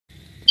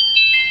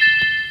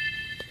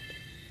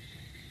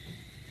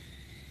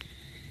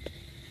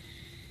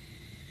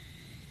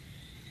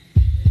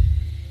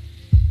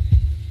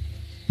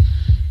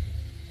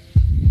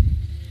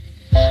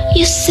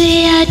You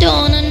say I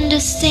don't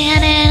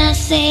understand, and I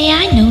say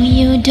I know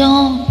you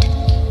don't.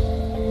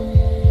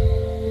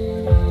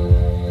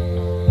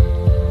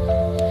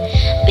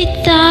 We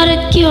thought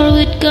a cure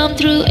would come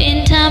through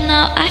in time,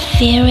 now I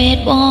fear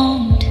it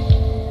won't.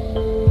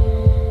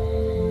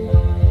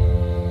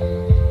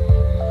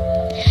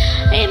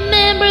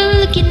 Remember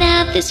looking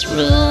at this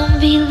room,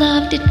 we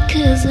loved it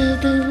 'cause of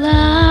the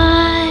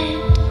light.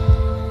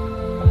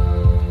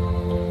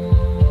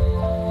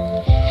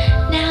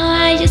 Now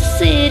I just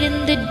sit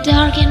in the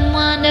dark and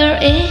wonder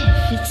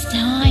if it's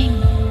time.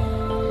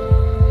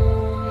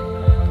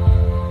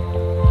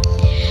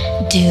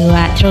 Do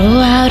I throw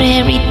out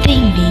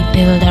everything we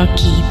build or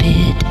keep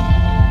it?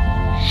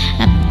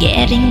 I'm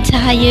getting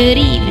tired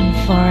even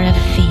for a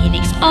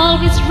phoenix,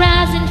 always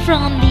rising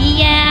from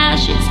the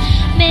ashes,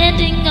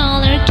 mending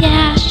all our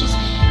gashes.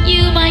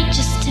 You might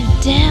just have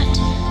dealt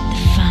the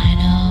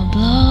final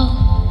blow.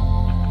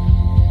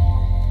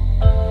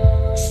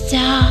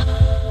 Stop,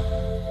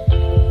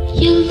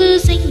 you're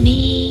losing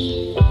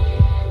me.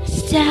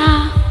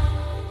 Stop,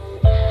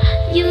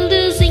 you're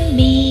losing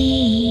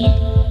me.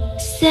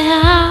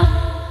 Stop,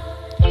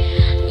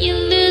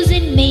 you're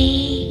losing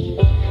me.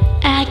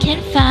 I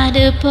can't find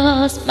a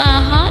pulse, my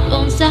heart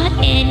won't start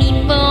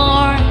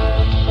anymore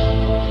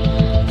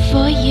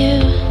for you.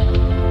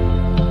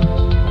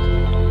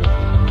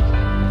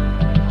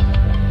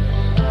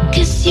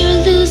 'Cause you're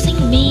losing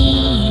me.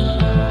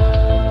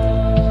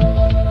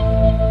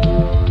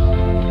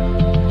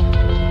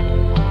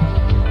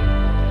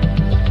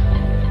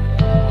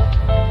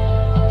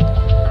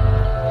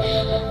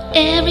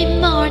 Every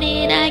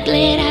morning I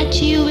glare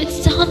at you with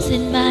storms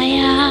in my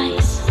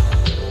eyes.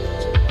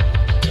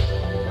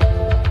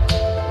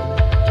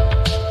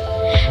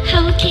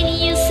 How can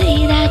you say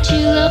that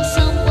you love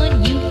someone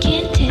you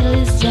can't tell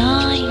is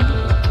dying?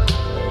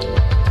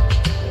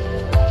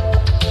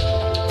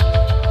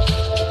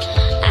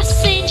 I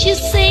sent you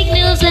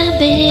signals and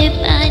bit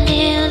my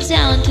nails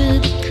down to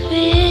the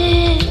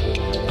quick.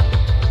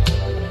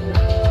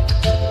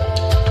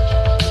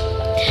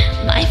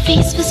 My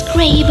face was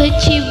grey, but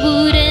you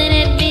wouldn't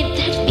admit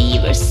that we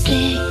were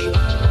sick.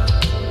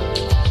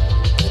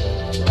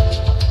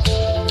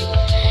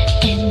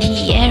 And the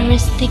air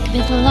is thick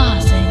with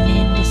loss and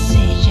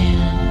indecision.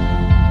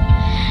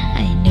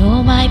 I know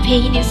my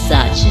pain is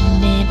such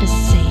an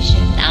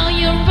imposition. Now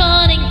you're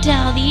running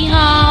down the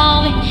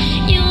hallway.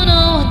 You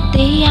know what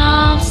they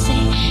all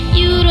say.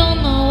 You don't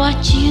know what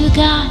you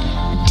got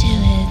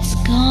until it's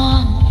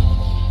gone.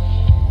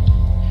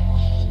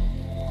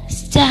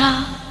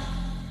 Stop,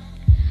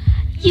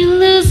 you're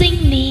losing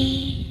me.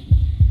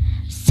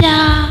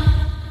 Stop,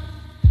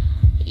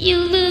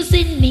 you're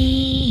losing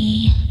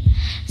me.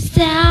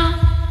 Stop,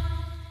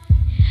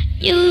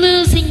 you're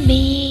losing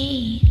me.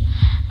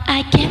 I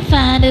can't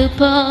find a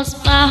pulse,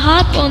 my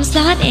heart won't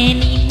start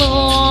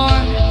anymore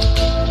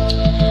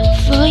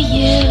for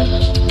you.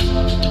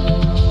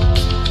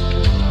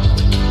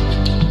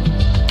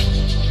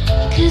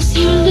 'Cause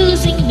you're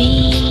losing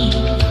me.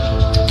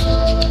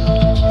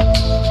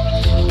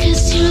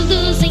 'Cause you're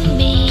losing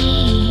me.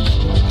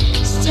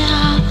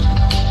 Stop,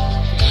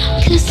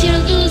 'cause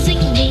you're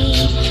losing me.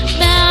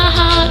 My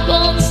heart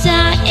won't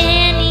start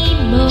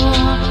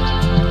anymore.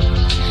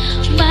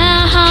 My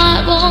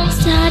heart won't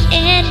start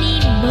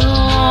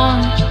anymore.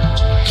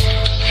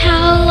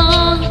 How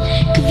long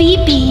could we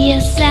be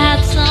a sad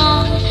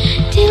song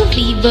till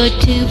we were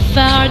too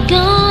far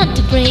gone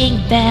to bring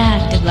back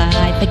to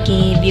life? I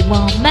gave you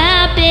all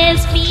my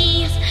best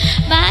means,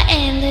 my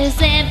endless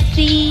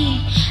empathy,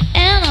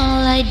 and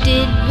all I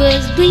did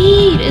was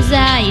bleed as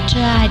I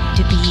tried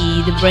to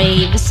be the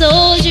brave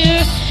soldier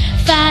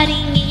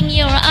fighting in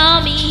your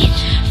army.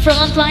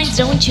 Front lines,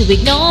 don't you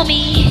ignore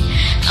me.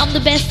 I'm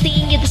the best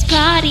thing at this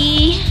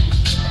party.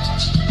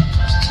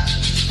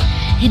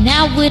 And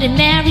I wouldn't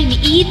marry me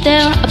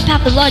either, a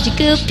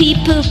pathological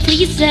people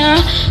pleaser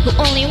who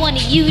only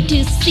wanted you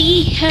to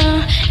see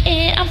her.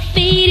 And I'm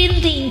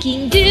fading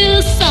thinking,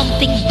 do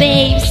something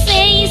babe,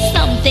 say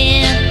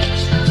something.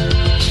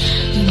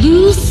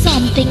 Lose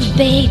something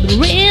babe,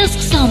 risk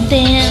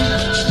something.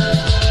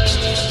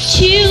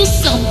 Choose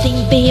something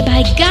babe,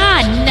 I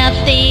got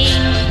nothing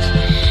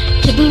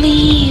to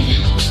believe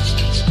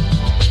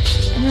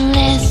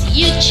unless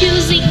you're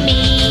choosing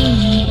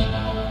me.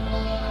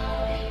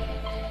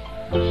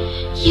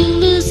 You're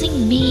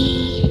losing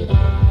me.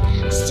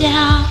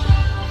 Stop,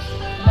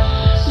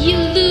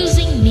 you're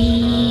losing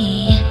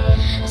me.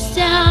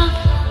 Stop,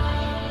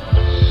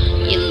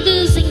 you're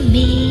losing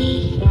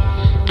me.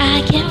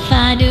 I can't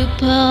find a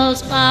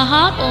pulse, my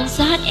heart won't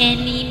start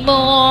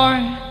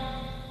anymore.